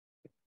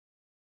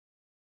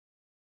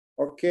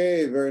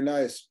Okay, very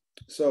nice.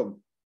 So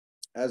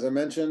as I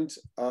mentioned,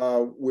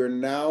 we're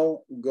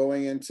now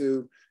going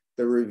into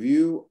the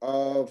review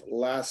of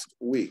last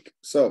week.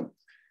 So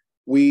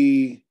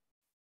we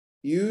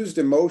used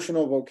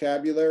emotional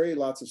vocabulary,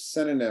 lots of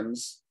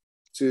synonyms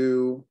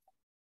to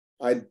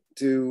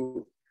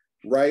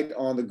write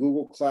on the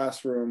Google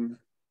Classroom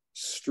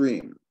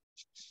stream.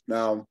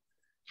 Now,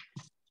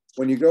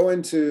 when you go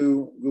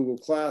into Google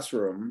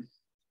Classroom,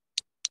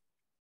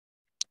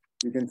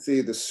 you can see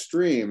the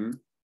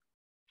stream.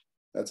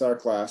 That's our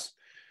class.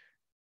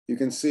 You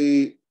can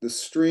see the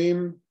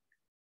stream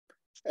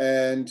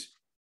and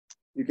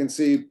you can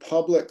see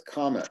public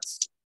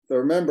comments. So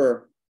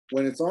remember,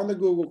 when it's on the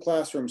Google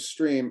Classroom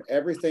stream,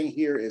 everything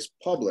here is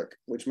public,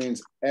 which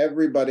means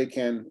everybody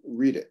can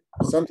read it.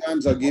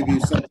 Sometimes I'll give you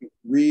something to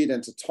read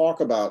and to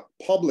talk about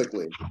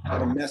publicly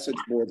on a message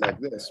board like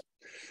this.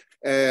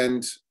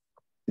 And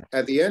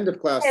at the end of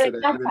class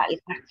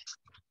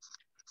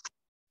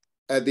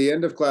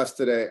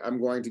today,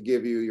 I'm going to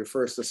give you your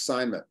first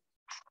assignment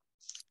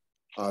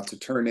to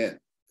turn in.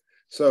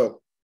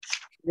 So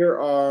here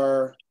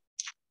are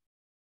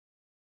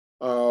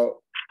the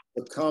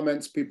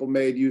comments people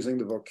made using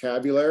the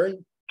vocabulary.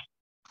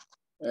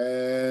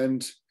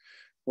 And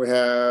we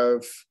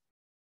have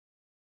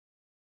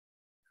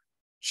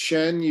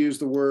Chen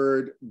used the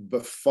word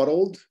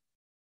befuddled.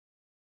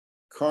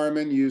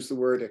 Carmen used the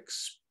word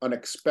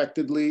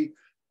unexpectedly.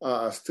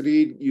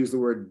 Astrid used the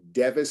word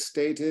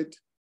devastated.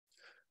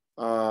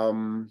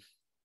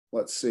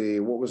 Let's see,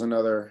 what was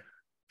another?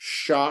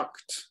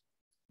 Shocked.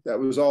 That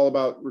was all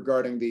about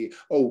regarding the,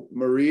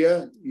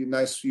 Maria,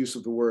 nice use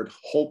of the word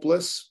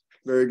hopeless.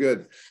 Very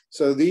good.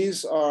 So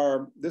this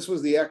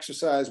was the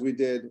exercise we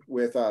did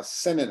with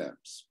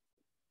synonyms,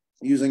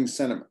 using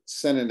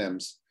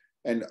synonyms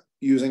and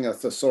using a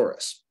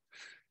thesaurus.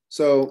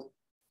 So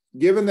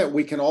given that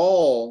we can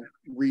all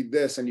read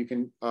this and you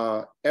can,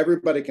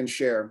 everybody can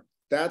share,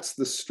 that's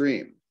the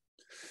stream.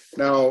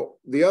 Now,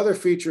 the other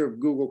feature of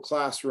Google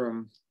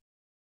Classroom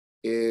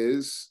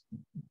is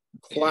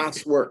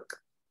classwork.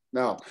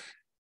 Now,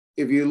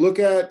 if you look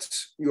at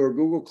your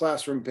Google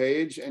Classroom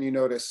page and you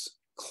notice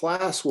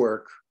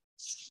classwork,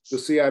 you'll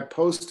see I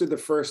posted the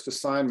first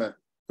assignment,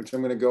 which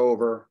I'm going to go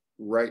over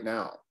right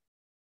now.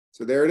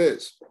 So there it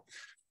is.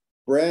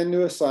 Brand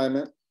new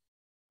assignment,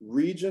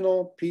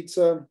 regional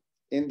pizza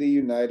in the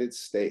United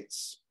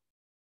States.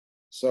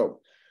 So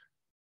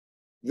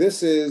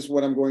this is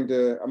what I'm going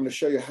to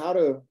show you how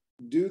to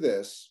do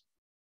this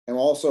and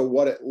also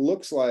what it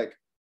looks like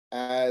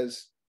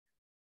as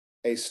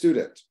a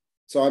student.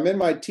 So I'm in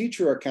my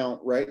teacher account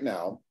right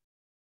now.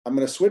 I'm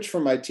going to switch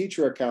from my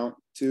teacher account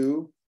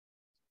to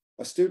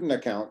a student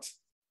account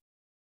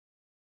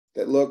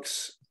that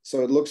looks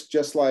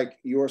just like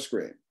your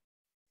screen.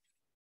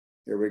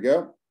 Here we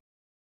go.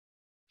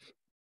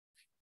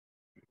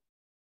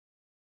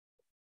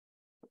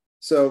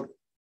 So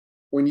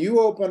when you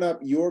open up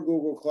your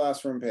Google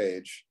Classroom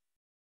page,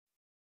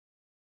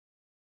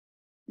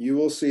 you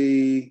will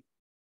see,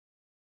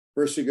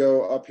 first you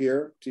go up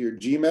here to your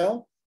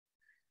Gmail.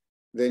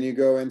 Then you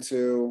go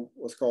into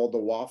what's called the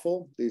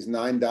waffle, these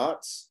 9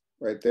 dots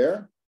right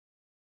there.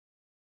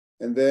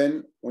 And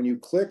then when you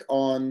click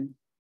on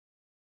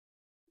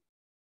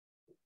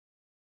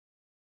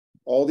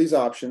all these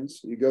options,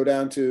 you go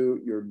down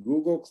to your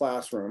Google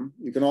Classroom.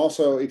 You can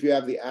also, if you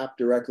have the app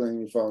directly on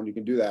your phone, you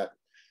can do that.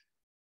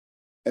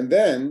 And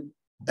then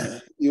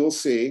you'll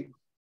see,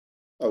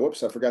 oh,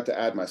 whoops, I forgot to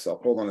add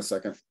myself. Hold on a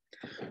second.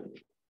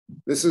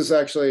 This is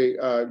actually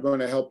going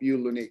to help you,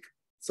 Lunique.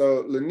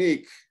 So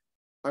Lunique,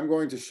 I'm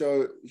going to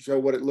show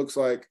what it looks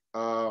like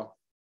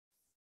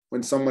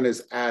when someone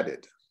is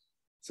added.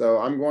 So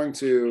I'm going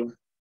to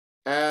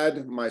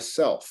add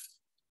myself.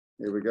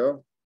 Here we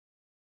go.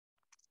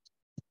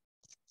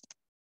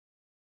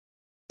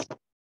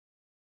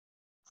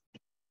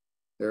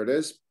 There it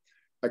is.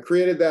 I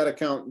created that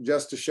account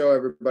just to show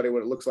everybody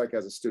what it looks like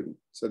as a student.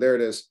 So there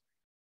it is.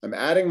 I'm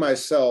adding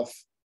myself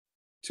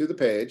to the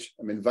page.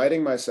 I'm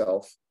inviting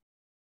myself.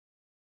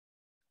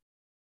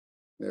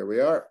 There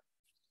we are.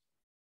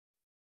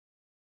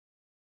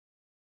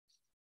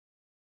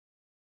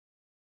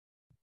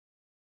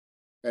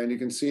 And you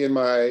can see in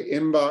my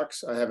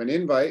inbox, I have an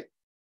invite.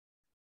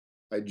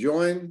 I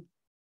join.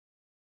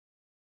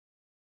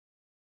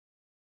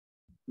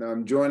 Now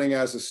I'm joining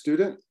as a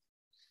student.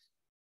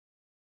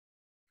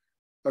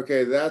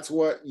 Okay, that's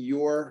what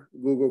your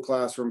Google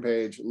Classroom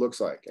page looks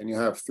like. And you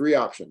have 3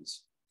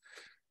 options.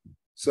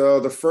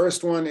 So the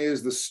first one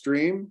is the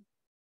stream.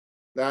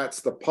 That's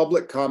the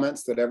public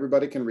comments that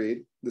everybody can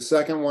read. The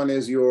second one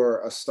is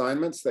your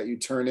assignments that you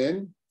turn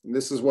in. And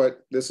this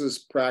is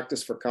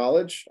practice for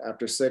college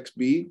after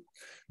 6B.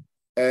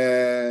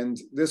 And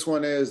this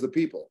one is the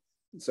people.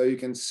 So you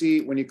can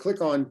see when you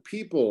click on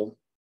people,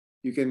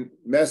 you can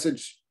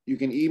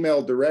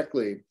email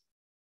directly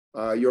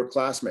your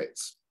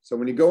classmates. So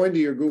when you go into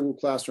your Google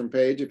Classroom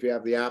page, if you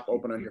have the app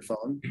open on your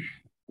phone,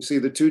 you see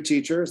the 2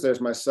 teachers.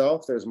 There's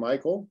myself, there's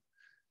Michael,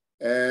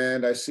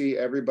 and I see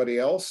everybody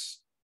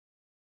else.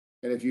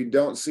 And if you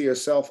don't see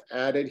yourself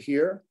added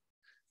here,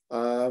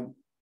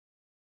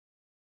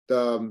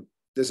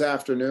 This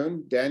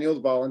afternoon, Daniel,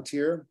 the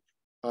volunteer,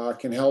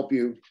 can help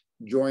you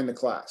join the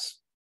class.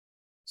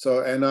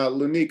 So, and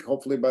Lunique,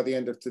 hopefully by the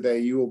end of today,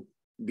 you'll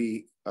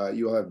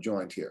have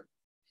joined here.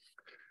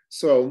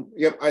 So,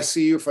 yep, I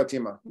see you,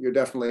 Fatima. You're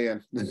definitely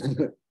in.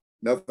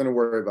 Nothing to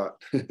worry about.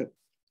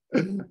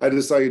 I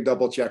just saw you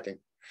double checking.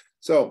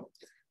 So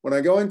when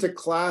I go into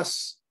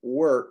class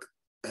work,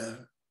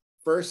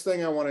 first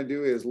thing I want to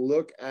do is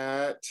look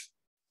at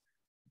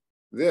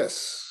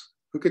this.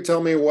 Who could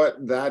tell me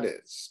what that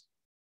is?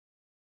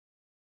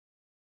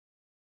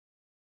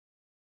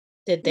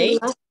 The date?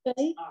 The last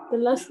day. The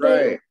last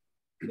Right. day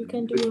you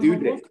can do The your due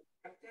homework. date.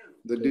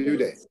 The due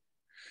date.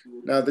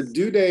 Now the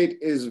due date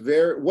is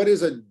what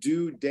is a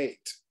due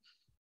date?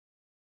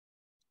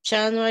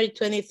 January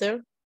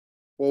 23rd.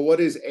 Well, what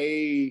is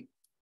a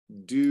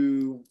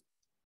due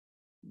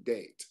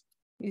date?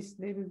 Is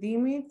the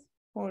limit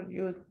for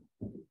you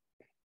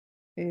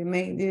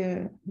make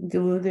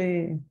do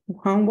the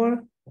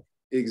homework?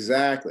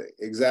 Exactly,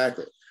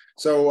 exactly.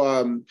 So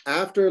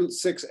after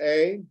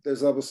 6A,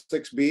 there's level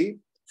 6B,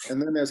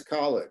 and then there's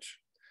college.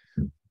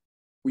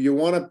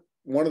 One of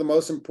the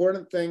most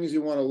important things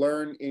you want to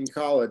learn in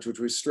college, which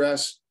we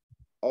stress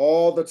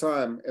all the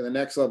time in the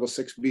next level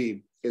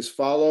 6B, is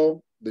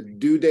follow the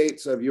due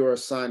dates of your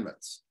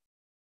assignments.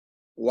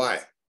 Why?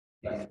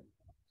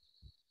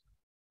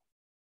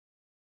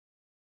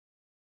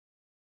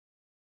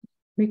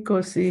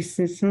 Because this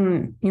is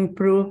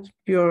improve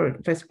your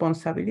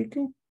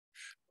responsibility.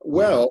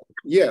 Well,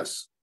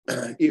 yes.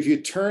 If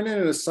you turn in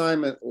an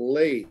assignment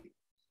late,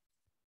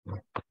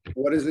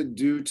 what does it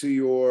do to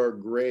your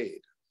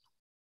grade?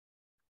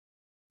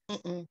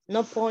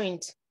 No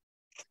point.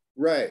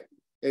 Right.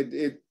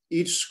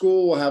 Each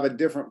school will have a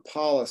different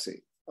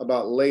policy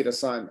about late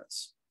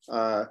assignments.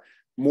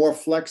 More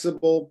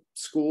flexible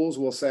schools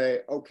will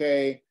say,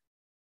 okay,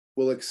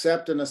 we'll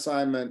accept an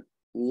assignment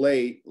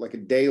late, like a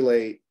day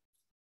late,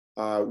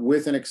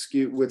 with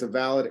a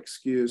valid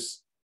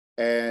excuse,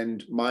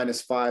 and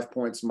 -5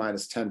 points,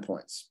 -10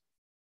 points.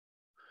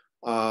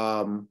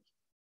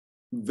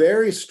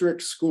 Very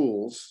strict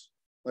schools,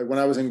 like when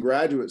I was in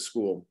graduate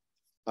school,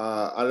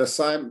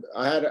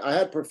 I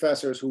had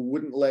professors who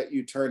wouldn't let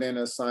you turn in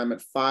an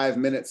assignment 5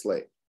 minutes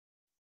late.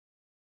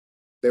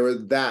 They were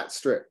that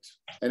strict,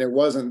 and it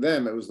wasn't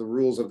them, it was the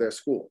rules of their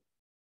school.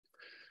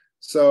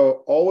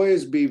 So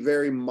always be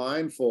very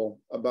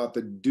mindful about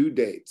the due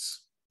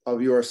dates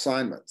of your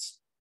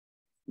assignments,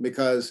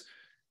 because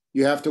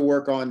you have to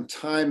work on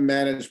time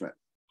management.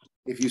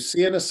 If you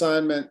see an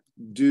assignment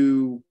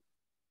due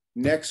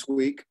next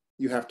week,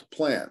 you have to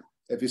plan.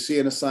 If you see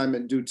an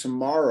assignment due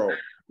tomorrow,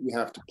 you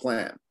have to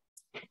plan.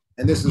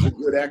 And this is a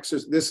good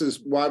exercise. This is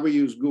why we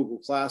use Google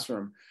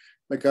Classroom,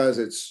 because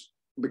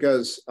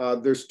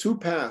there's 2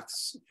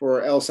 paths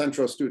for El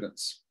Centro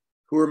students.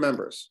 Who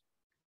remembers?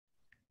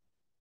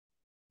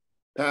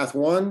 Path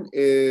 1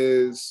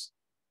 is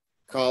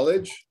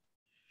college,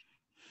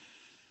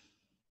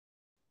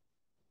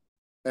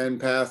 and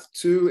path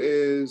 2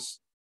 is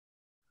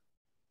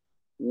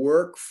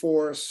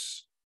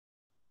workforce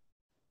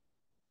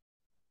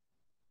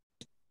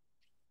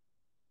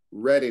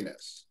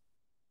readiness.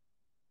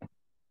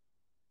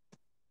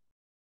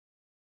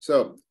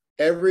 So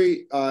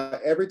every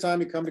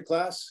time you come to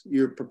class,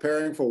 you're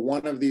preparing for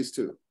one of these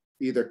 2,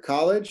 either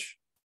college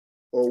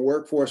or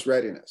workforce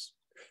readiness.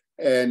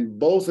 And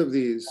both of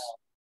these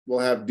will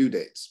have due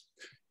dates.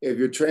 If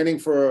you're training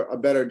for a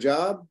better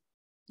job,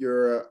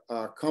 your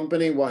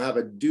company will have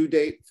a due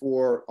date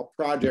for a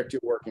project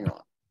you're working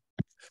on.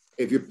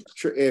 If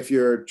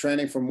you're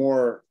training for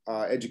more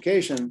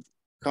education,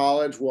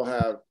 college will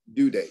have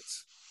due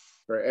dates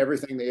for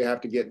everything that you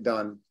have to get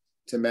done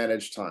to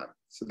manage time.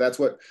 So that's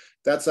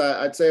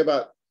I'd say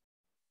about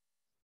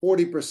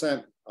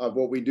 40% of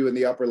what we do in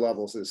the upper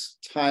levels is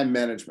time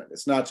management.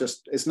 It's not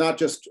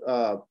just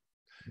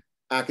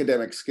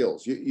academic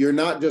skills. You're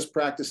not just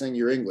practicing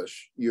your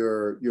English.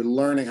 You're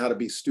learning how to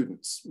be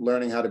students,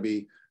 learning how to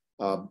be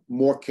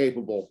more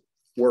capable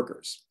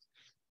workers.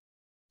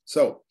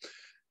 So,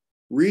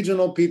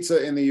 regional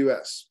pizza in the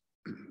US.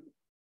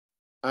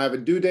 I have a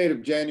due date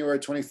of January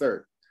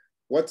 23rd.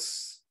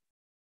 What's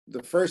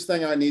the first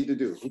thing I need to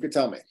do? Who could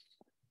tell me?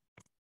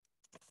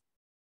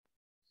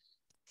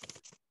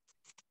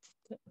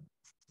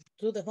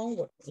 Do the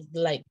homework.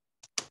 Like,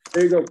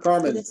 there you go,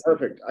 Carmen.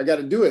 Perfect. I got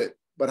to do it,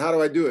 but how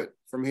do I do it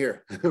from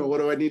here? What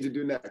do I need to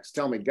do next?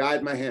 Tell me.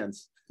 Guide my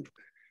hands.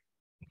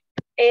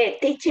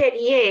 Teacher,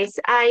 yes,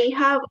 I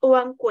have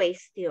one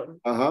question.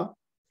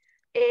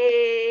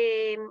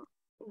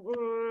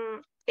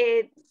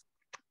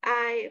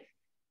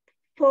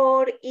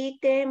 Four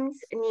items: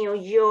 New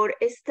York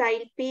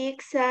style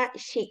pizza,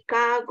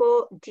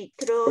 Chicago,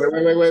 Detroit.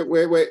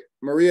 Wait,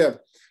 Maria,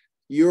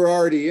 you're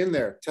already in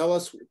there.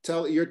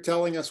 You're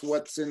telling us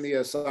what's in the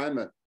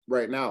assignment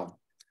right now.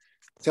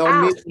 Tell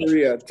me,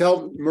 Maria.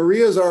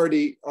 Maria's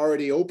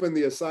already opened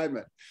the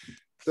assignment.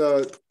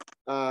 So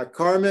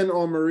Carmen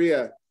or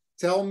Maria,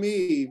 tell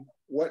me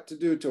what to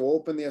do to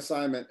open the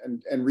assignment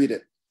and read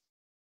it.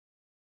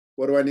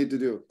 What do I need to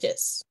do?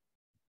 Just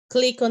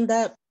click on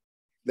that.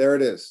 There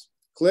it is.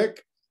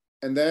 Click,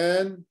 and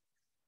then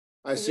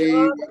I see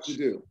what to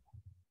do.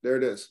 There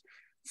it is.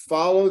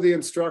 Follow the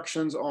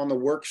instructions on the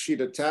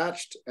worksheet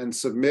attached and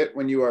submit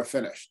when you are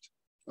finished.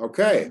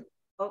 Okay.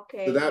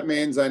 Okay. So that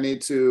means I need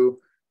to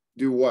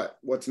do what?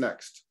 What's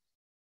next?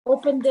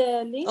 Open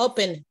the link.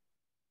 Open.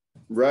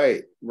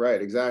 Right,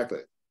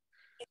 exactly.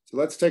 So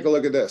let's take a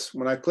look at this.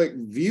 When I click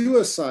view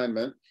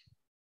assignment,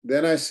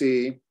 then I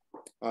see,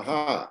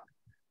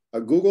 a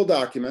Google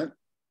document.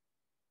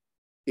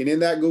 And in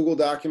that Google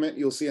document,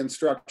 you'll see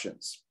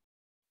instructions.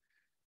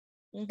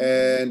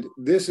 And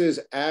this is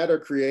add or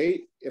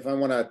create. If I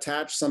want to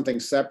attach something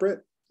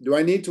separate, do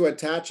I need to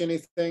attach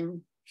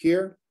anything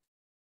here?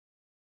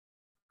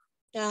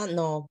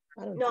 No.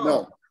 I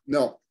don't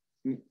No.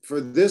 For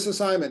this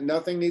assignment,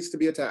 nothing needs to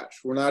be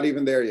attached. We're not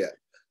even there yet.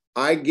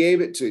 I gave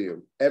it to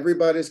you.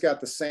 Everybody's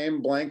got the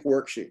same blank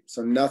worksheet,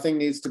 so nothing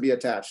needs to be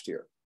attached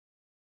here.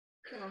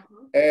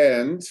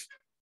 And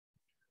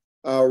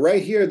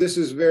right here, this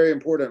is very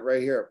important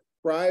right here,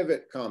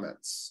 private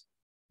comments.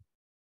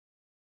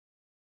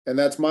 And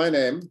that's my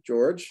name,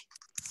 George.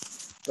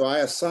 So I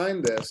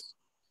assign this,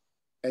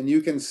 and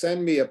you can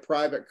send me a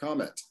private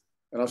comment,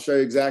 and I'll show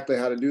you exactly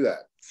how to do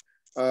that.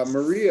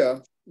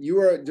 Maria, you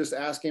are just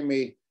asking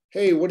me,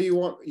 hey, what do you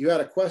want? You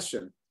had a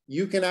question.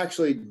 You can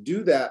actually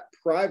do that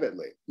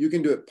privately. You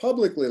can do it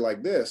publicly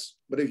like this,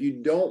 but if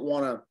you don't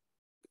want to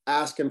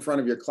ask in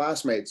front of your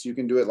classmates, you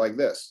can do it like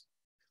this.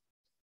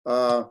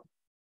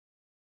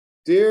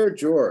 Dear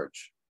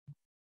George,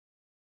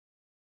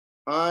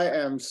 I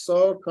am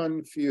so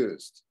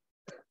confused.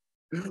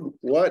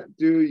 What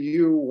do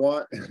you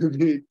want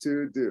me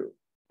to do?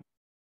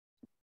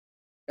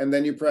 And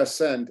then you press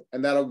send,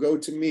 and that'll go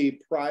to me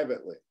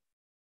privately.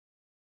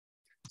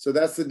 So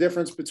that's the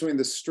difference between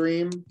the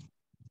stream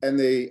and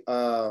the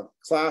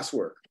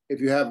classwork. If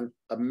you have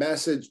a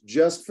message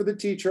just for the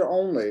teacher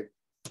only,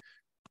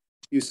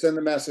 you send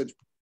the message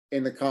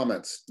in the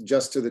comments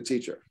just to the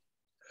teacher.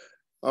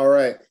 All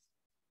right.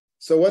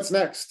 So what's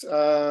next?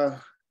 I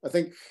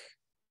think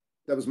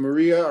that was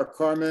Maria or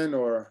Carmen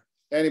or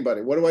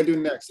anybody. What do I do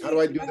next? How do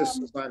I do this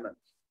assignment?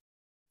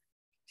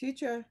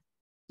 Teacher.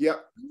 Yeah.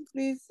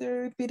 Please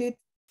repeat it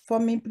for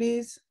me,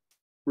 please.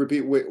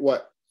 Repeat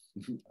what?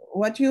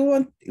 What you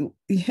want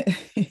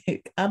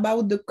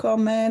about the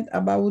comment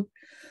about?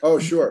 Oh,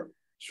 sure.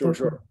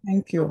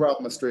 Thank you. No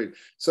problem, Astrid.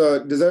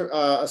 So does that,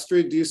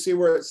 Astrid, do you see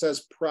where it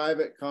says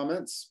private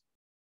comments?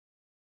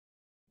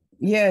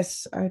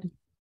 Yes.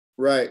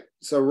 Right.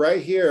 So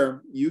right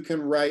here, you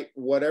can write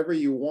whatever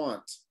you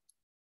want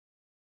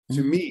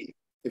to me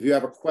if you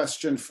have a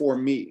question for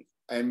me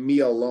and me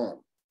alone.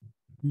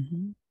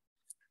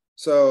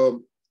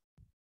 So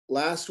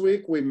last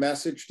week, we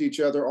messaged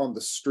each other on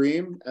the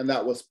stream, and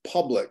that was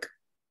public,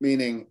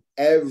 meaning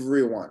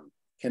everyone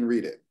can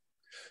read it.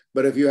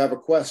 But if you have a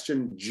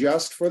question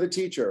just for the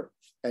teacher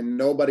and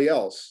nobody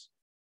else,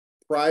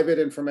 private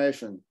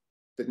information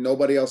that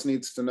nobody else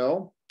needs to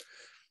know,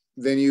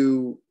 then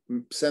you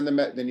send them,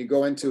 then you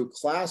go into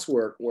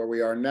classwork where we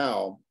are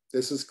now.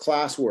 This is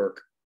classwork,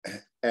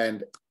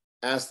 and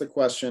ask the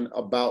question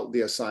about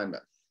the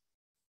assignment.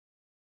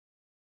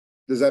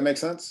 Does that make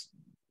sense?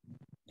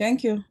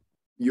 Thank you.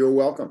 You're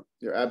welcome.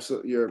 You're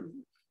absolutely,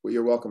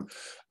 you're welcome.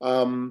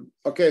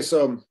 Okay,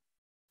 so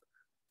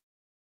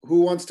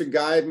who wants to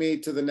guide me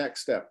to the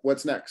next step?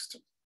 What's next?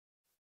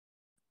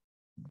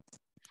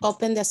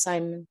 Open the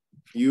assignment.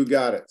 You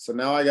got it. So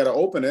now I got to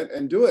open it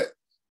and do it.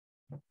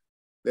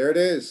 There it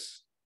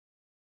is.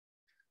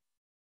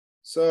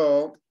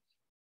 So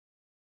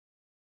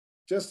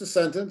just a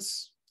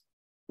sentence.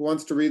 Who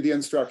wants to read the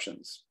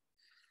instructions?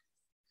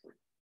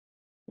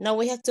 Now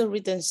we have to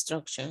read the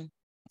instruction.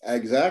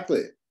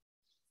 Exactly.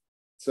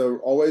 So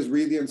always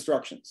read the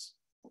instructions.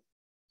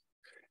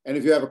 And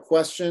if you have a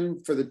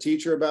question for the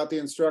teacher about the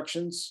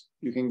instructions,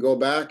 you can go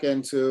back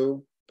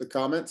into the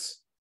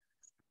comments.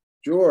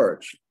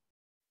 George,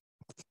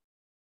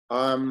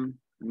 I'm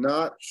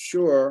not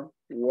sure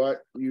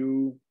what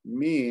you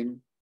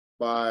mean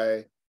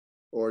by,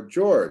 or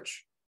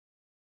George,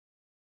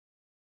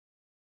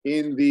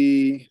 in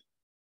the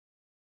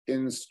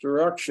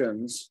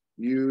instructions,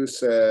 you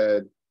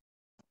said,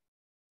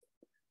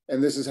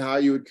 and this is how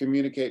you would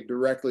communicate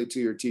directly to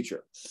your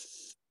teacher.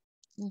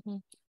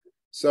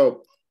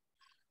 So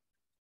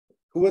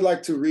who would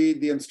like to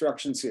read the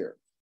instructions here?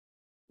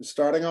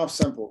 Starting off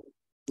simple.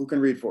 Who can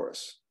read for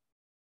us?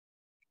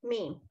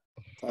 Me.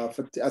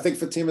 I think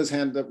Fatima's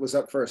hand was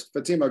up first.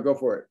 Fatima, go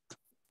for it.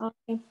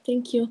 Okay,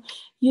 thank you.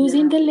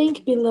 Using the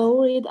link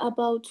below, read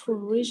about 4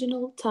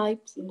 regional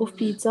types of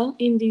pizza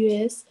in the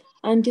US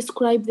and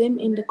describe them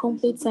in the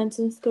complete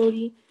sentence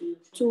 30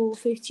 to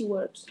 50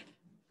 words.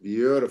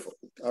 Beautiful.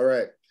 All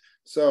right.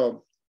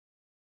 So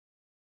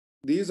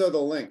these are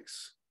the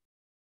links.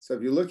 So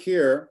if you look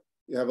here,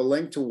 you have a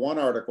link to one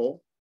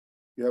article.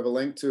 You have a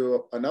link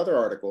to another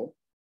article.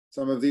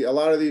 A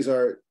lot of these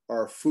are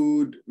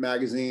food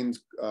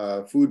magazines,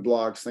 food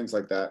blogs, things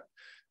like that.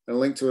 And a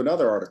link to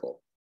another article.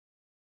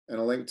 And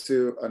a link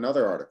to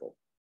another article.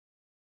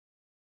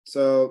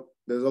 So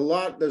there's a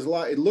lot,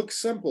 it looks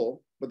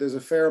simple, but there's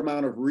a fair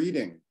amount of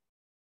reading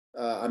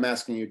I'm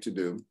asking you to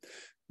do.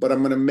 But I'm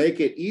going to make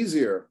it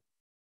easier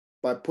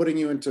by putting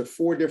you into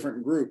 4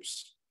 different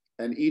groups,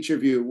 and each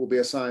of you will be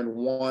assigned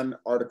 1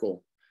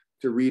 article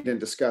to read and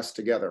discuss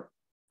together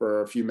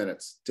for a few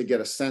minutes to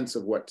get a sense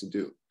of what to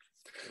do.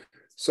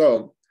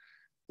 So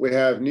we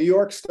have New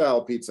York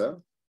style pizza.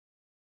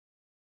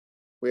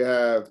 We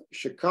have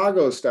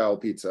Chicago style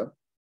pizza.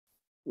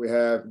 We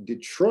have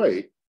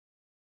Detroit.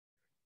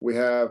 We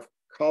have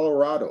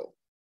Colorado.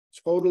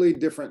 Totally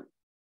different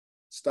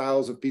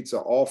styles of pizza,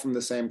 all from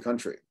the same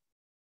country.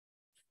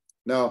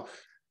 Now,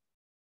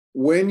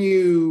 when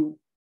you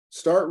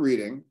start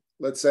reading,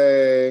 let's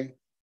say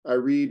I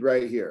read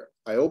right here.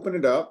 I open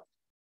it up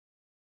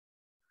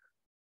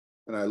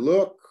and I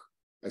look,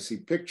 I see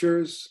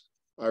pictures,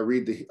 I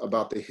read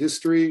about the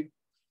history,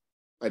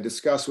 I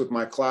discuss with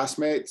my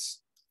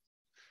classmates.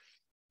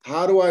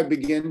 How do I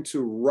begin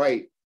to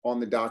write on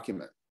the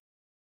document?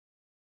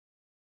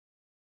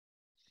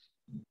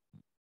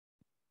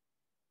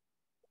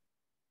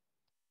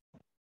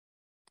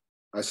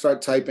 I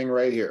start typing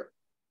right here.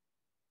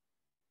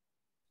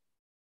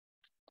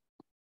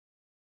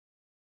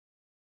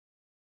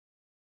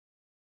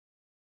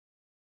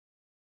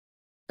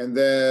 And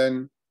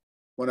then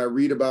when I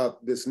read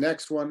about this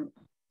next one,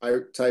 I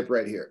type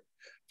right here.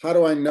 How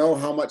do I know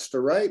how much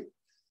to write?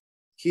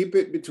 Keep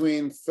it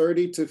between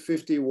 30 to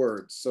 50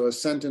 words, so a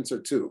sentence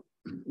or 2.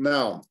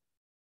 Now,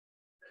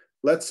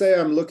 let's say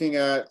I'm looking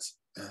at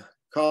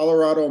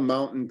Colorado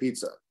Mountain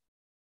Pizza.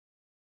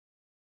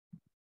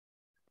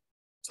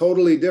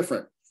 Totally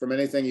different from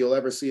anything you'll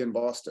ever see in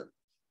Boston.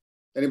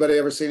 Anybody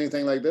ever see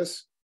anything like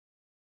this?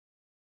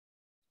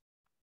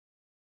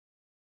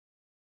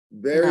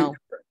 Very No.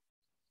 different.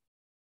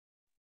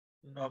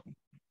 No.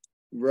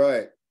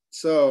 Right.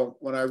 So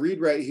when I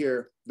read right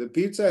here, the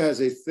pizza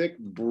has a thick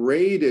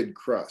braided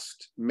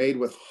crust made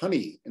with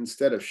honey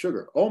instead of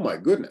sugar. Oh my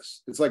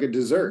goodness. It's like a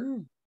dessert.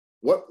 Mm.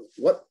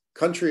 What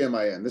country am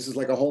I in? This is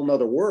like a whole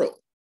nother world.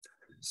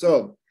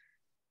 So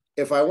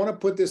if I want to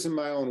put this in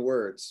my own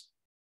words,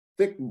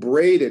 thick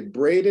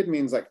braided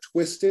means like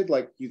twisted,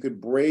 like you could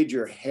braid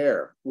your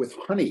hair with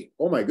honey.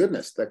 Oh my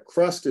goodness, the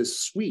crust is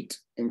sweet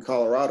in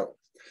Colorado.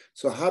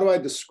 So how do I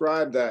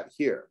describe that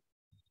here?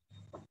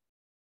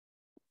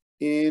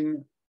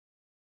 In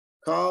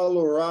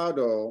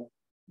Colorado,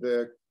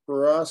 the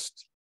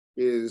crust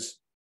is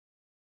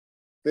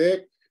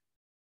thick,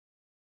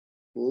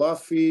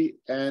 fluffy,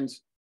 and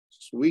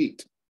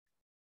sweet.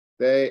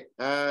 They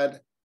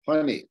add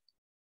honey.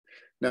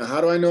 Now,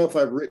 how do I know if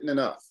I've written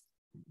enough?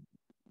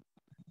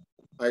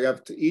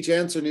 Each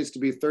answer needs to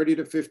be 30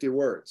 to 50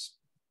 words.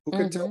 Who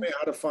can tell me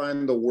how to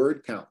find the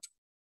word count?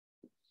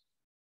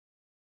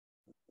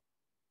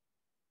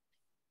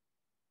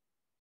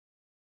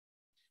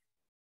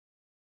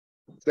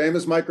 Same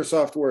as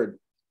Microsoft Word.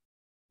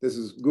 This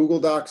is Google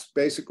Docs,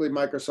 basically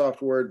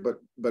Microsoft Word,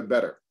 but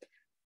better.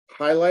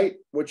 Highlight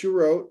what you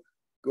wrote,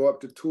 go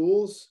up to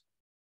Tools,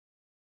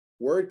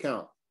 Word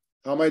Count.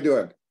 How am I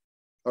doing?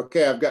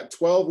 Okay, I've got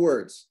 12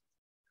 words.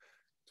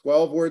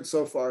 12 words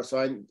so far. So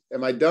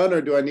am I done,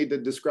 or do I need to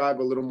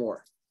describe a little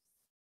more?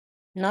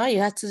 No, you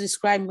have to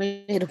describe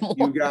me a little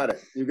more. You got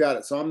it. You got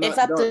it. So I'm not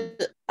done.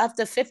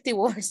 After 50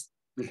 words.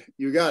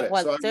 You got it.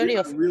 What, so 30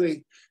 I'm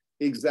really,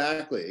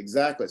 exactly.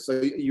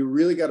 So you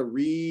really got to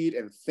read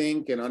and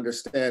think and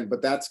understand,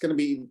 but that's going to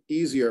be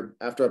easier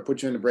after I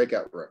put you in the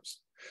breakout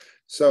rooms.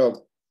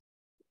 So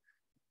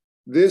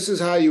this is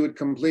how you would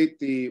complete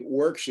the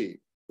worksheet.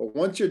 But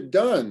once you're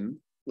done,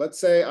 let's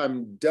say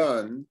I'm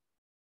done.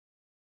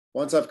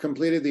 Once I've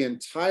completed the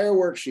entire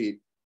worksheet,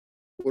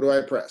 what do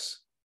I press?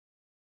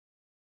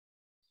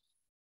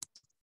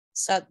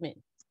 Submit.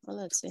 Well,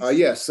 let's see.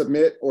 Yes,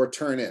 submit or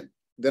turn in.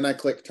 Then I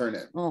click turn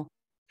in. Oh.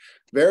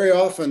 Very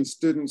often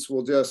students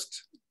will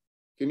just,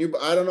 I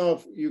don't know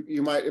if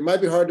it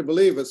might be hard to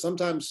believe, but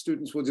sometimes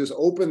students will just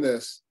open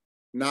this,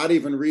 not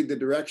even read the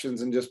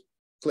directions, and just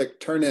click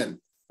turn in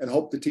and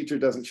hope the teacher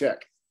doesn't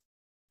check.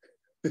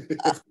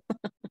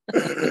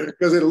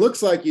 Because it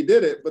looks like you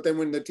did it, but then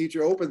when the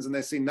teacher opens and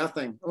they see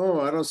nothing, oh,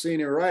 I don't see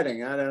any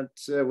writing. I don't,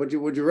 what'd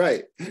you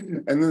write?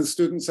 And then the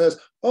student says,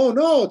 oh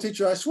no,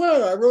 teacher, I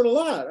swear I wrote a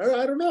lot.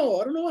 I don't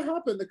know what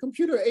happened. The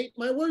computer ate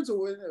my words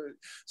away.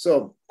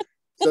 So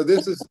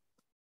this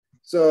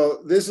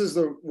is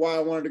why I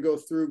wanted to go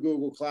through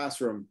Google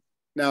Classroom.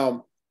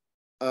 Now,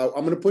 I'm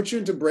going to put you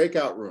into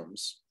breakout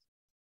rooms,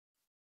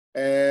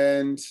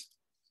 and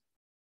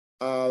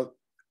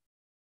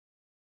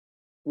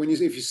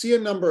if you see a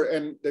number,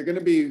 and they're going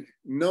to be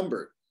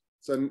numbered.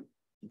 So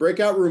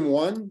breakout room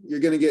 1, you're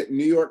going to get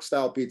New York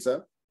style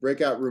pizza.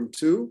 Breakout room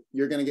 2,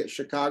 you're going to get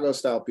Chicago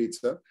style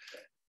pizza.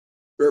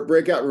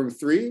 Breakout room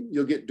 3,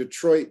 you'll get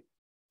Detroit.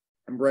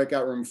 And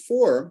breakout room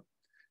 4,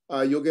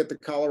 you'll get the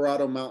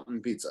Colorado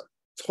Mountain Pizza.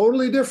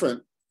 Totally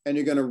different. And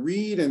you're going to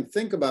read and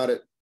think about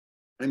it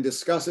and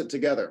discuss it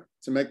together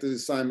to make the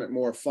assignment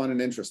more fun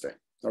and interesting.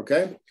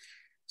 Okay?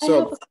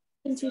 So,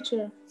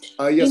 teacher.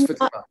 Yes,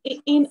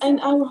 in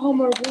our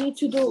homework, we need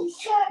to do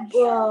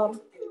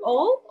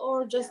All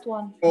or just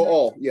one? Oh,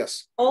 all,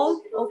 yes.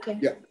 All? Okay.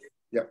 Yeah,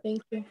 yeah.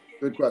 Thank you.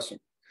 Good question.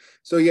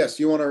 So yes,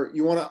 you want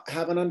to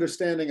have an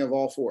understanding of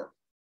all four.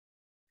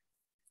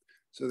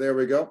 So there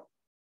we go.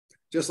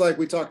 Just like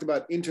we talked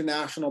about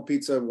international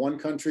pizza, one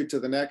country to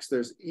the next,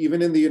 there's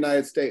even in the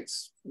United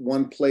States,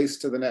 one place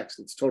to the next,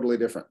 it's totally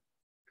different.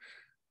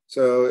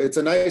 So it's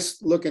a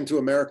nice look into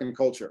American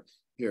culture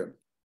here.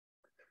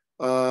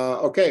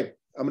 Okay,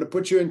 I'm going to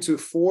put you into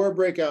 4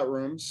 breakout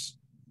rooms.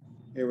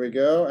 Here we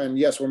go. And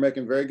yes, we're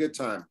making very good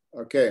time.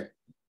 Okay.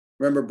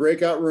 Remember,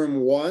 breakout room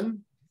 1,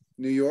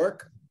 New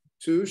York,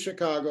 2,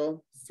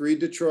 Chicago, 3,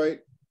 Detroit,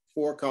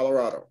 4,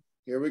 Colorado.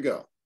 Here we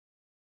go.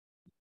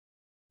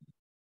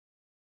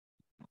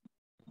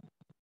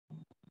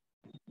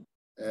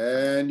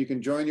 And you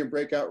can join your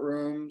breakout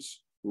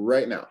rooms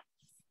right now.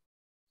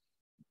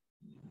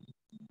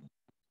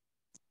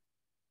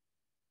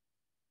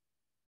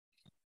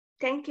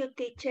 Thank you,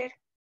 teacher.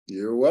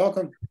 You're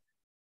welcome.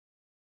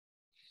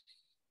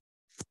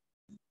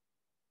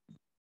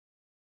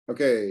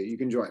 Okay, you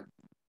can join.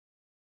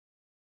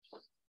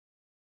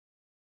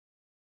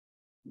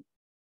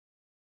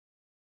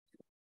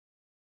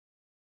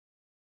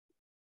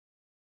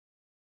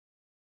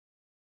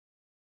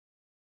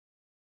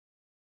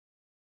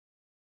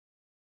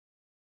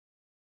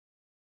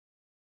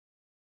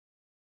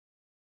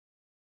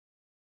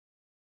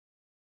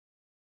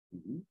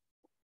 Mhm.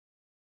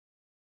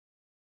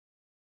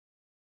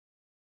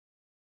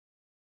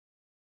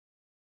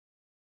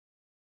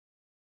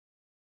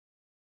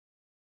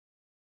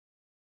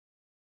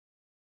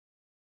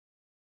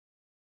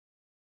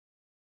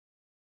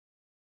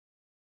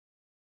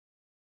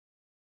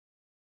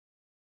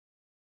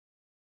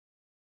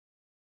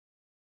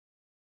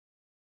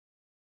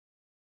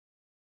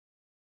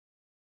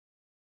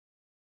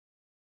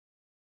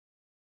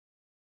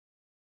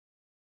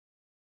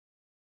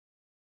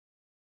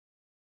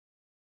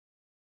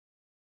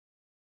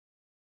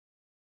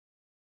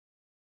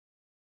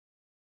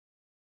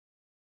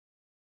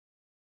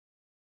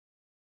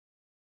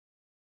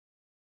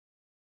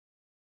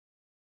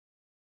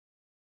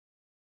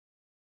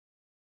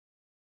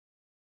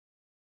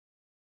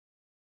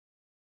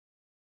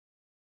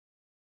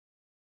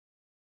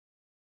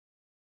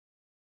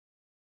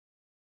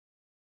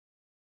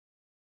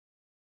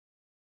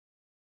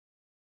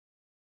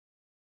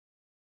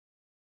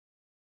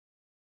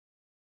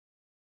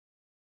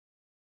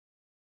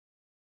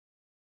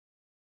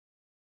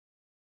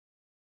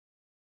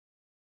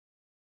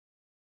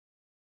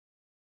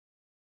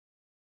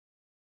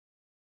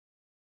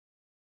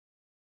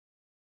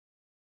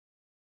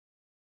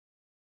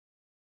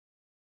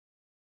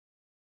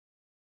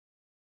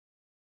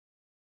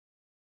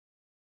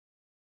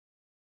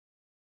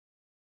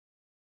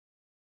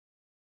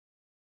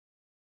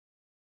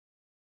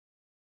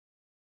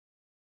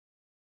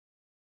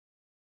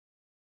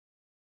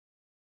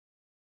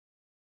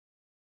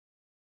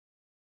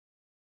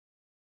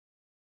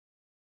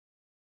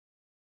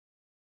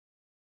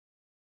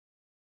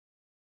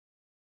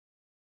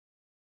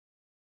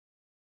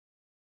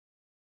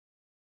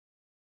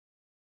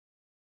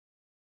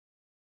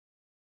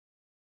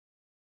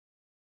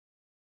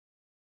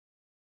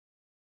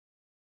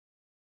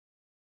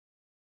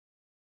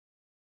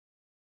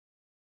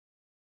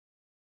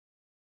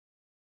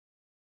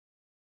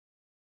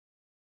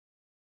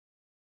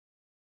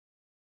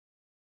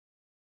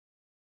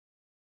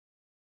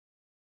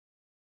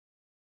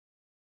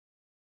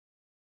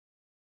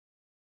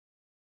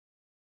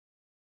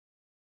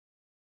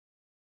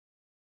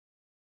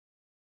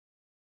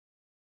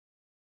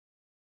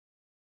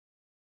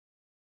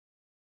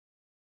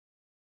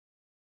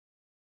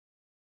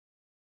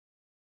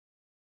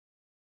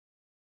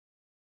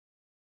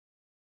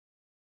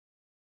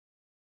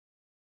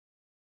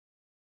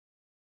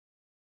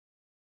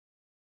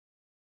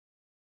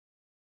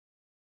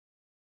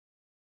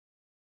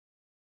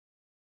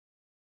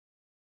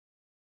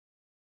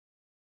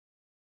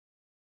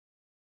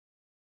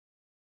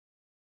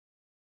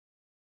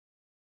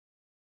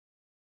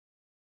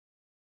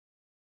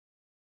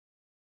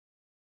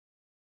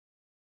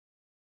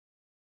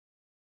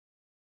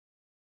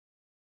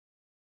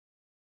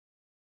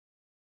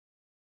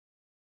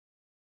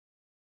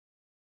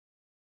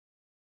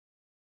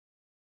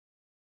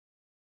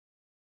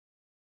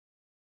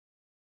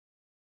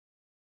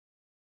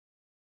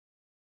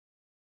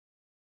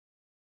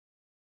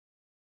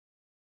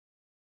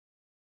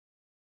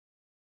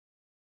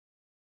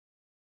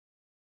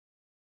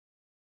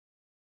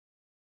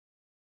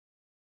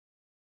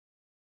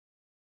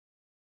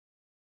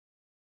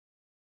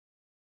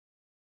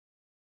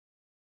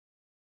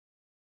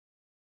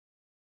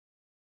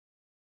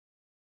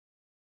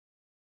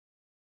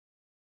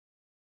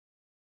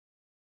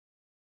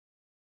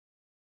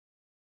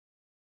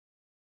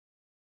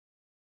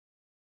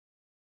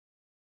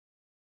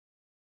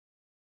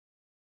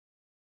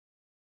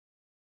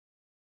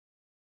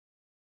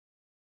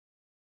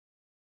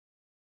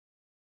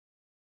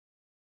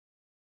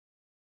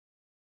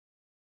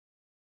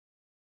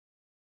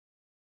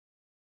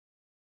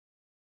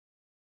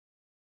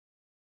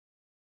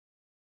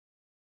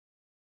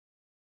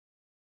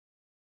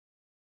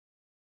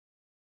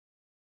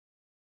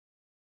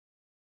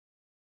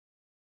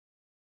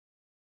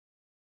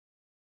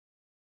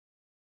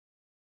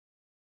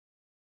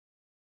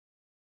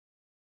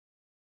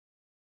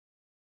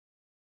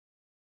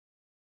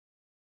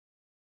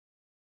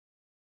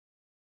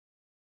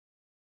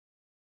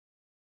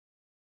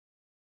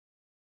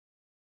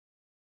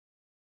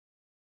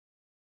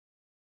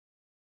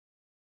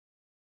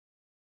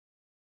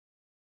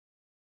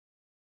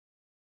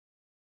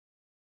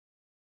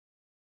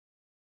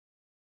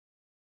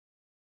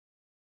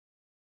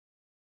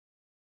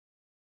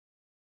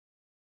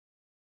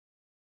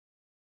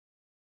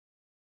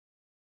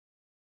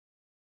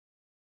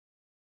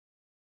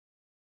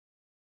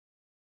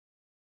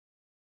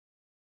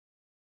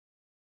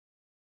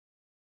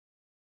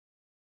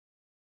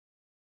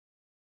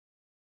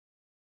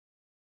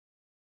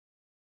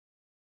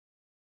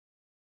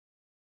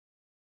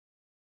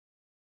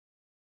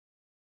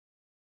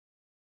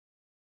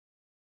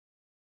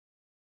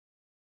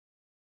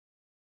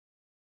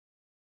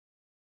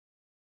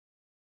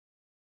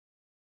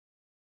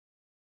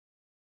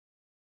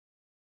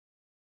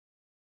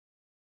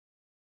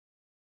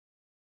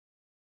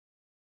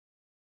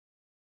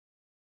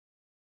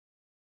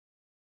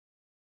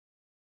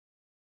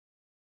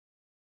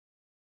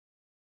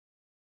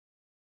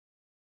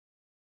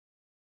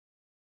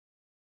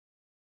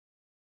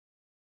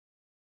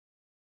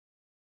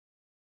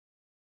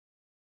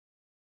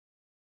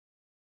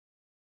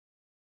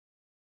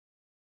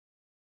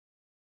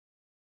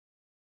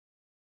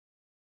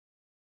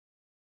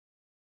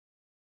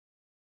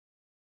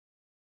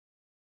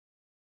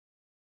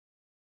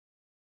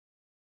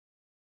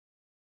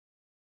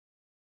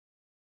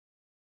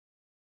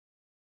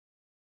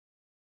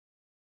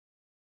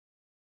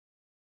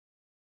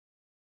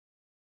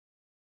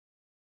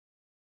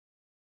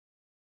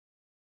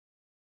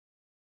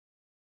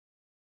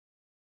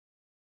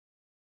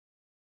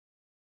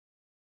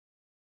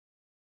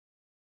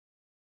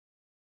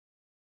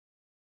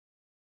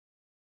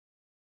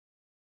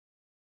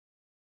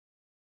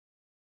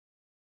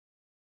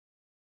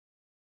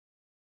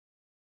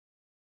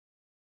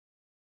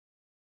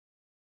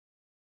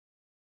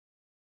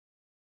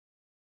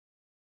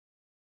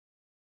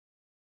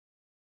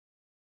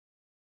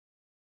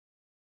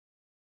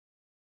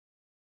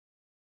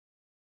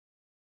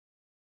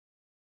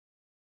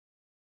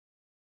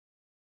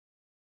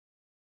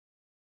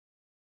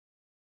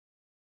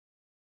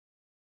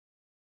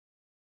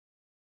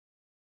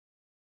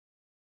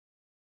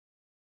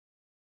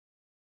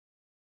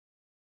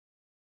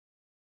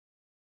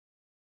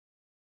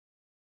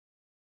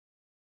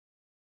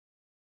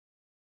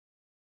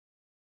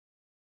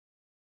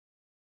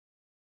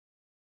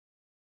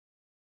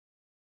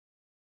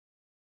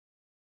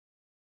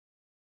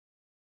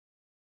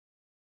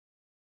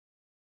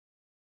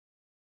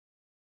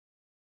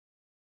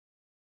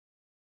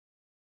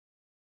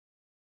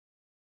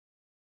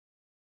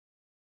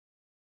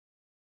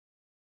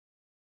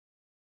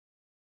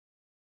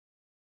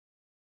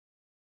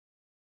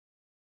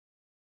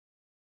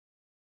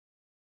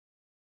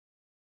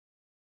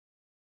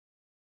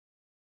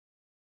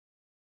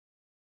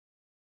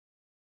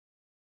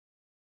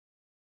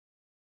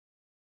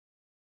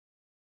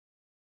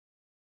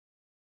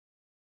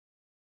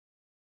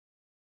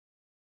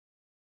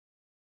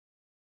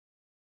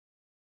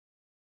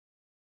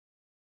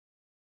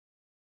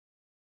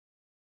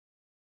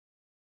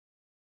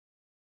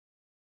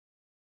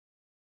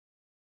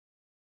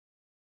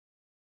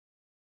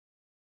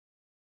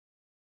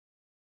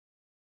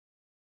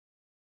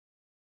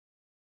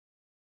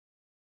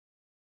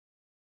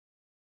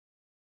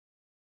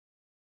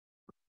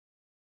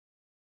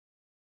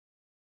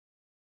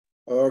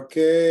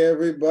 Okay,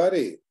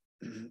 everybody.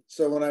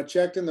 So when I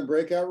checked in the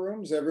breakout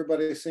rooms,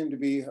 everybody seemed to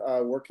be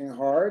working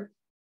hard.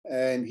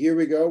 And here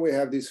we go. We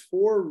have these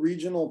 4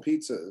 regional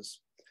pizzas,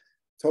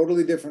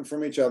 totally different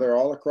from each other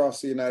all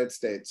across the United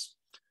States.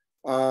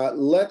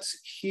 Let's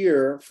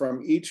hear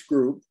from each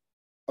group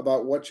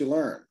about what you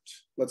learned.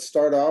 Let's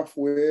start off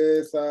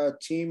with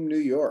Team New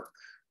York.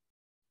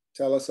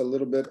 Tell us a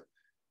little bit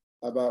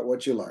about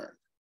what you learned.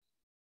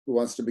 Who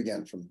wants to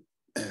begin from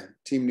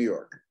Team New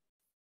York?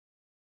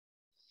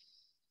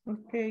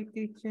 Okay,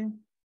 teacher.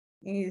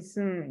 Is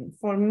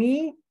for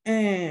me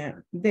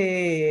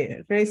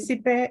the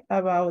recipe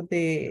about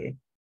the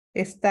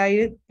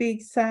style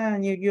pizza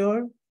New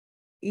York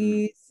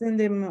is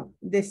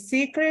the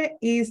secret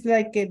is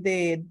like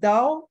the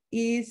dough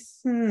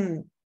is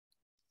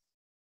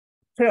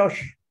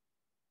crushed.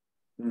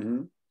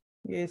 Mm-hmm.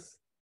 Yes.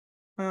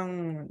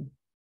 Um,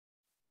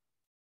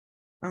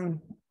 and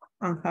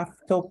have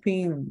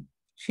topping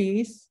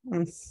cheese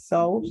and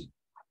sauce,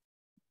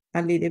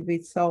 a little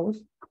bit sauce.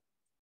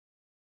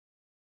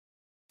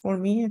 For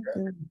me,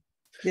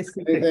 the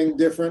secret. Anything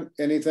different?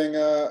 Anything,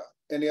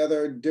 any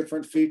other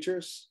different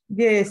features?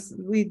 Yes,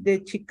 with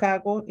the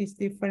Chicago is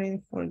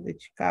different for the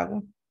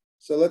Chicago.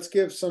 So let's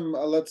give some,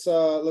 let's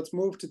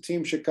move to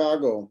Team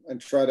Chicago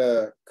and try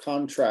to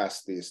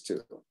contrast these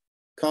two.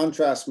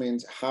 Contrast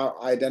means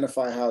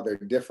identify how they're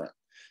different.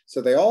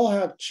 So they all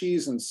have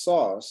cheese and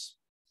sauce.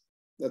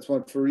 That's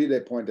what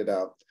Faride pointed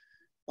out.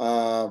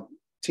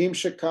 Team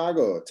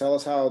Chicago, tell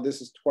us how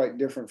this is quite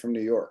different from New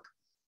York.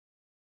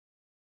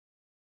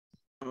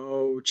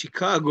 Oh,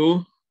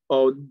 Chicago,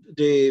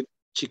 the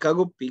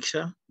Chicago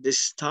pizza, the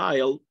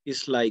style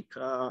is like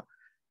a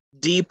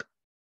deep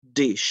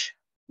dish.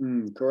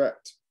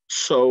 Correct.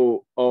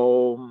 So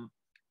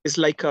it's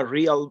like a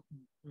real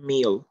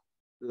meal,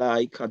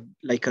 like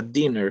a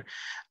dinner.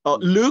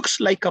 Looks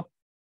like a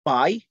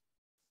pie.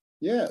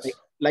 Yes.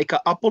 Like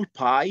an apple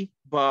pie,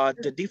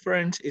 but the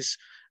difference is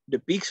the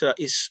pizza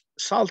is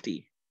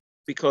salty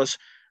because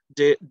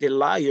the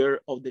layer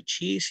of the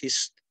cheese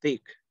is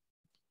thick,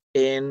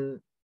 and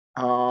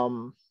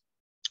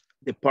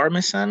the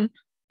Parmesan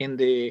in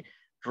the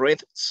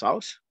red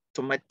sauce,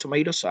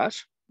 tomato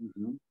sauce.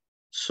 Mm-hmm.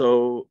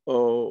 So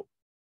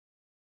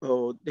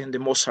then the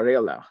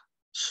mozzarella.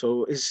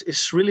 So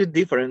it's really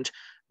different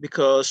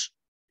because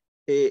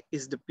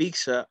it's the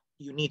pizza.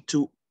 You need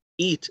to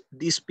eat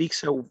this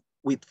pizza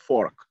with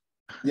fork.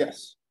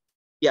 Yes.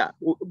 Yeah,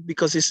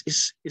 because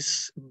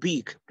it's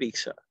big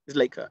pizza. It's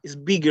like it's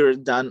bigger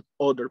than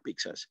other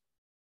pizzas.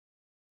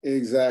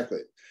 Exactly.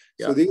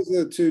 Yeah. So these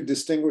are the 2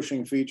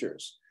 distinguishing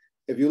features.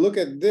 If you look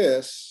at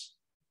this,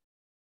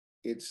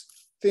 it's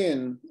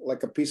thin,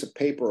 like a piece of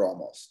paper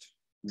almost.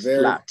 Very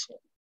Flat.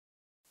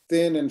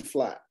 thin and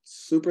flat,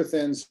 super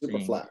thin, super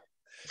flat.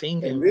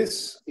 And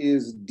this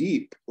is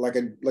deep, like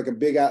a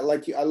big,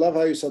 like I love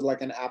how you said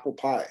like an apple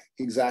pie.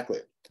 Exactly.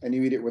 And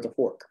you eat it with a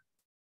fork.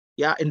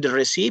 Yeah, and the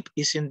recipe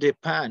is in the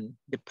pan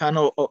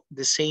of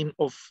the same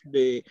of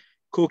the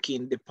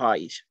cooking the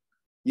pies.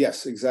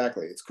 Yes,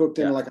 exactly. It's cooked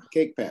in like a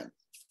cake pan.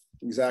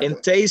 Exactly.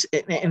 And taste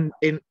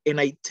and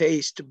I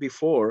taste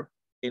before,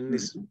 and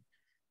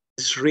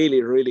it's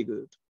really, really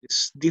good.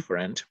 It's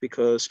different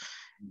because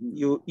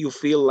you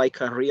feel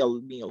like a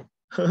real meal.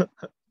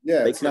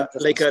 Yeah, it's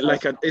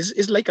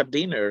like a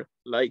dinner.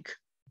 Like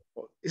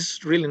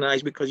it's really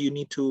nice because we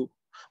need to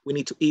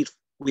eat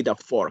with a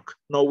fork,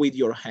 not with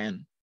your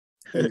hand.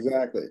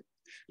 Exactly.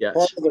 Yes.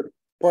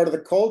 Part of the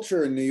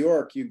culture in New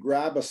York, you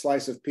grab a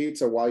slice of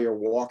pizza while you're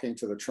walking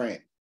to the train.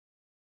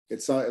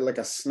 It's like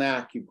a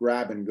snack you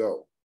grab and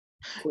go.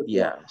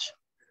 Yes.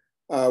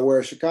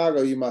 Whereas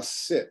Chicago, you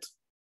must sit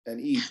and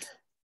eat.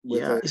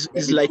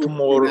 It's like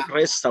more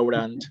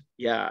restaurant.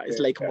 Yeah, it's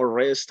like more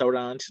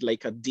restaurant,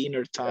 like a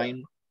dinner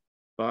time,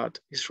 but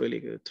it's really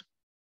good.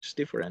 It's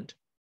different.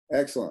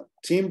 Excellent.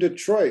 Team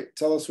Detroit,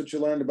 tell us what you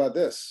learned about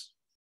this.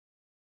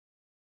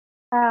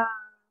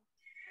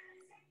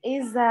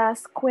 Is a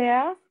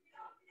square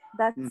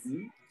that's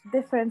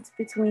different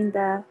between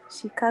the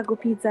Chicago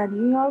pizza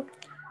New York,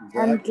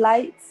 and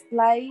light,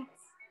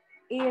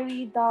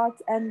 airy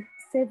dot and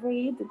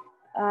savory,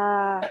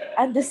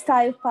 and the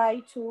style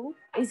pie too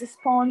is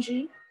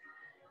spongy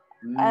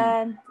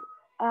and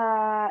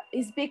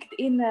is baked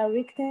in a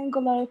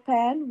rectangular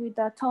pan with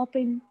the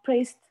topping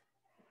pressed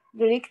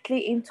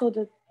directly into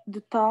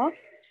the top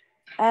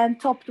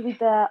and topped with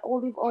the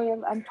olive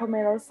oil and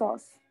tomato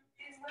sauce.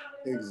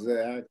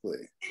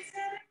 Exactly.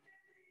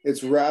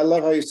 I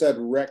love how you said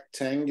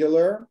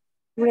rectangular.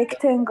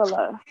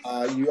 Rectangular.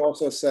 You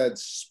also said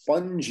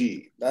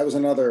spongy. That was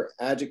another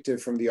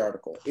adjective from the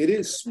article. It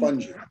is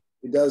spongy.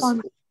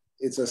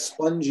 It's a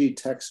spongy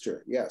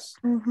texture. Yes.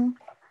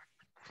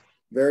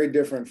 Very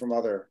different from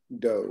other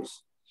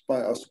doughs.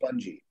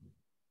 Spongy.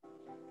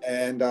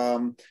 And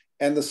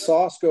the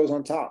sauce goes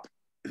on top.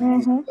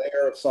 It's a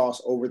layer of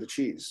sauce over the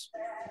cheese.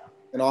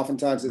 And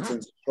oftentimes it's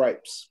in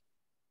stripes.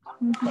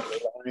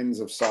 Lines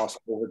of sauce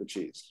over the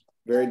cheese.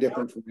 Very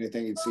different from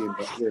anything you'd see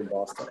here in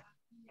Boston.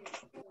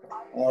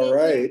 All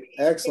right,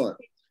 excellent.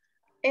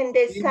 And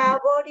the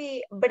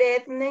savory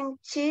bread and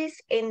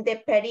cheese in the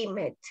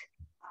perimeter.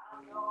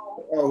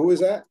 Oh, who is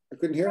that? I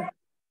couldn't hear.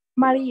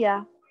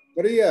 Maria.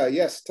 Maria,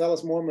 yes, tell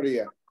us more,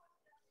 Maria.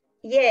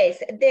 Yes,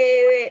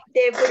 the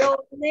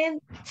brown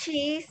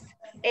cheese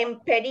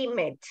and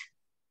perimeter.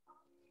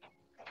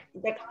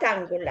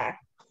 Rectangular.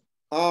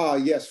 Ah,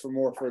 yes,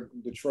 for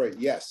Detroit.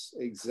 Yes,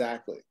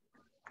 exactly.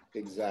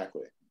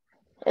 Exactly.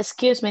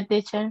 Excuse me,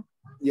 teacher.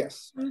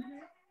 Yes.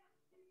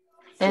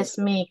 It's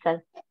me,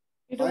 Cal.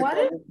 You don't Hi, want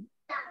it?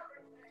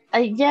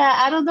 Carmen. Yeah,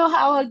 I don't know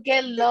how I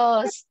get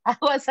lost. I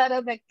was out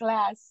of the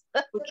class.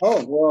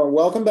 Oh, well,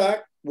 welcome back.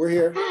 We're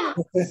here.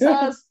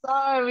 So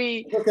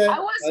sorry. Okay. I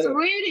was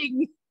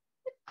reading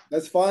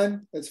That's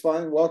fine. That's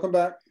fine. Welcome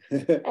back.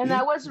 and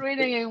I was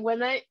reading, and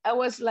when I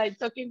was like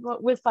talking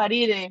with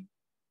Faride,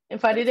 and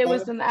Faride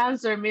wasn't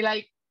answering me,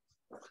 like,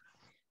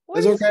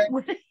 It's okay.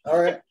 All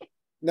right.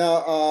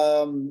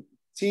 Now,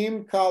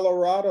 Team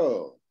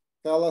Colorado,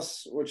 tell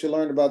us what you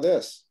learned about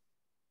this.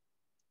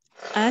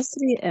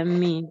 Astrid and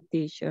me,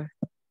 teacher.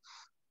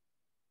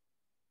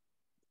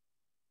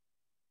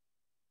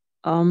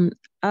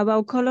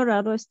 About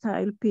Colorado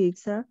style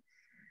pizza,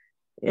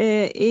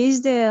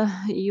 is the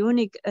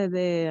unique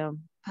the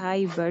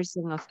pie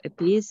version of a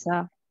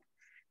pizza.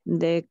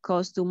 The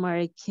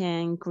customer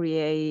can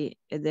create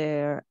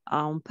their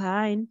own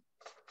pie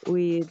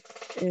with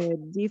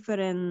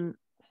different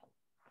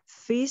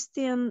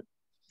 50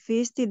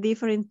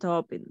 different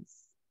toppings.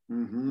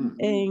 Mm-hmm.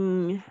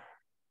 And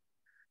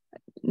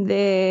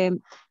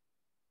the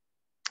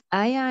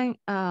I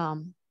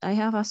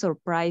have a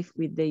surprise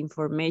with the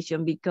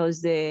information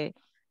because the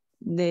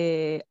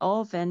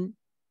oven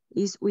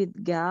is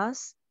with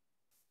gas,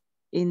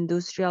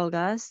 industrial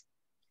gas,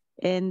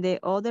 and the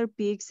other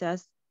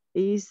pizzas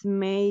is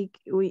made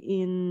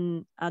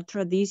in a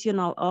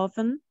traditional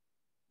oven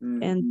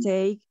and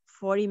take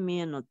 40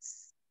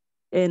 minutes.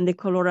 And the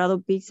Colorado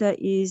pizza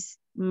is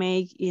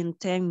made in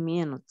 10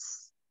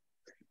 minutes.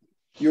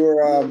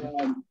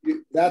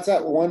 That's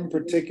at one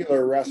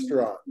particular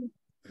restaurant.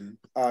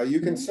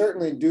 You can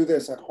certainly do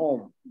this at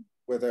home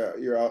with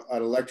your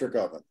an electric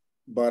oven,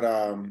 but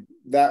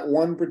that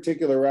one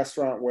particular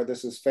restaurant where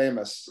this is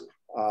famous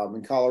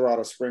in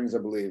Colorado Springs, I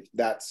believe,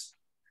 that's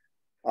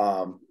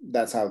how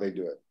they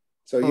do it.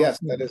 So yes,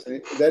 that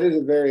is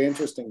a very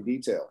interesting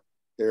detail.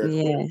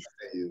 Yes.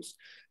 They use.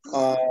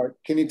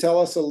 Can you tell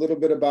us a little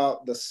bit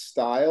about the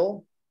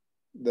style,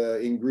 the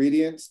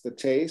ingredients, the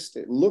taste?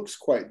 It looks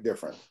quite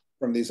different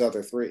from these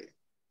other three.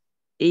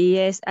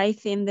 Yes, I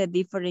think the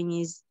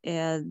difference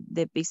is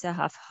the pizza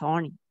have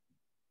honey.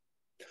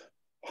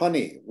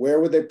 Honey,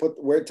 where would they put,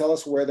 tell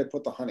us where they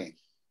put the honey.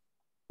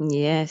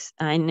 Yes,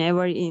 I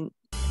never in.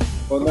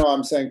 Well, no,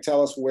 I'm saying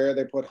tell us where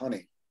they put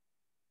honey.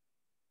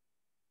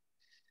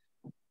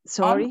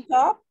 Sorry?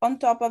 On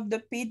top of the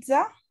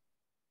pizza?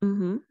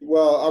 Mm-hmm.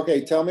 Well,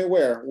 okay, tell me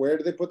where. Where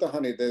do they put the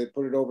honey? They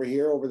put it over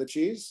here, over the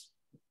cheese?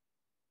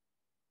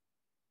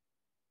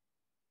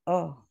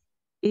 Oh.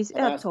 It's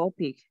a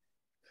topic.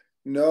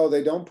 No,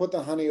 they don't put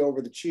the honey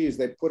over the cheese.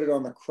 They put it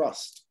on the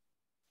crust.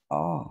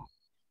 Oh.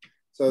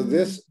 So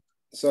this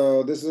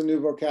is a new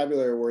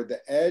vocabulary word.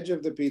 The edge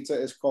of the pizza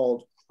is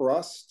called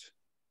crust.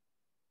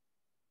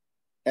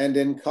 And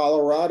in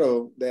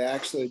Colorado, they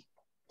actually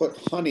put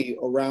honey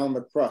around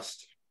the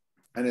crust.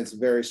 And it's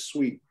very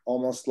sweet,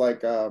 almost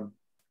like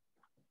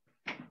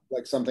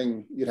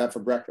something you'd have for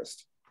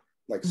breakfast,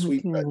 like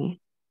sweet bread.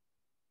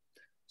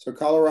 So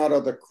Colorado,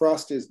 the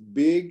crust is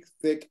big,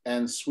 thick,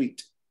 and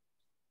sweet.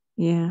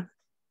 Yeah.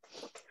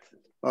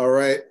 All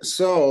right.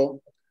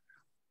 So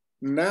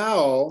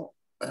now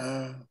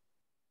I'm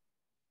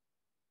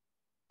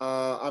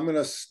going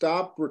to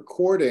stop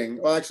recording.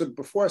 Well, actually,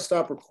 before I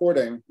stop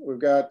recording, we've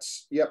got,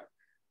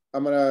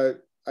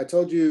 I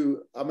told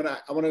you, I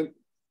want to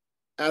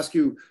ask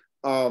you,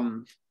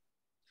 well,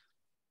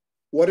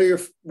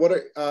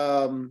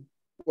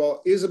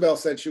 Isabel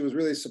said she was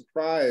really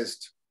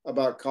surprised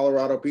about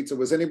Colorado pizza.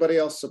 Was anybody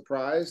else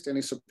surprised?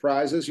 Any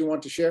surprises you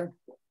want to share?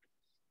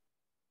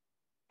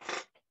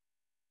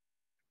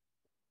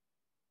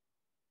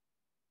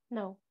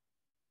 No.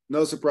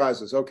 No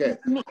surprises. Okay.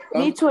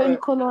 Me too in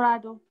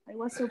Colorado. I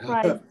was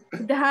surprised.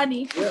 The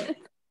honey. Yeah.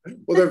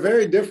 Well, they're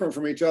very different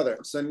from each other.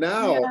 So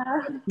now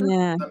I'm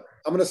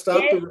going to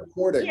stop the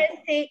recording. Yes,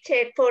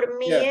 teacher. For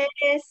me,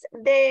 is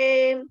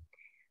the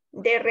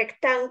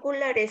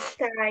rectangular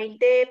style,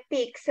 the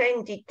pizza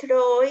in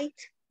Detroit.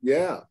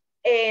 Yeah.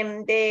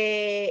 And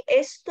the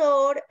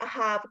store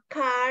have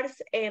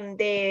cars and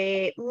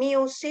the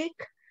music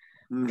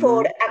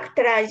for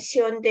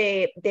attraction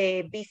the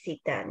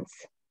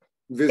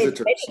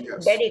visitors.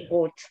 Yes. Very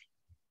good.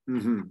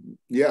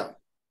 Yeah,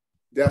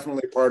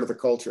 definitely part of the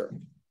culture.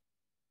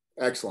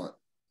 Excellent.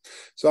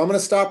 So I'm going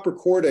to stop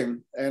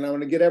recording and I'm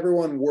going to get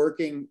everyone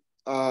working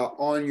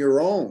on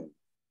your own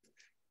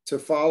to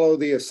follow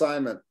the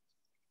assignment.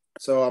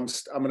 So I'm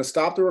going to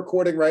stop the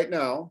recording right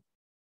now.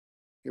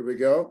 Here we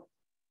go.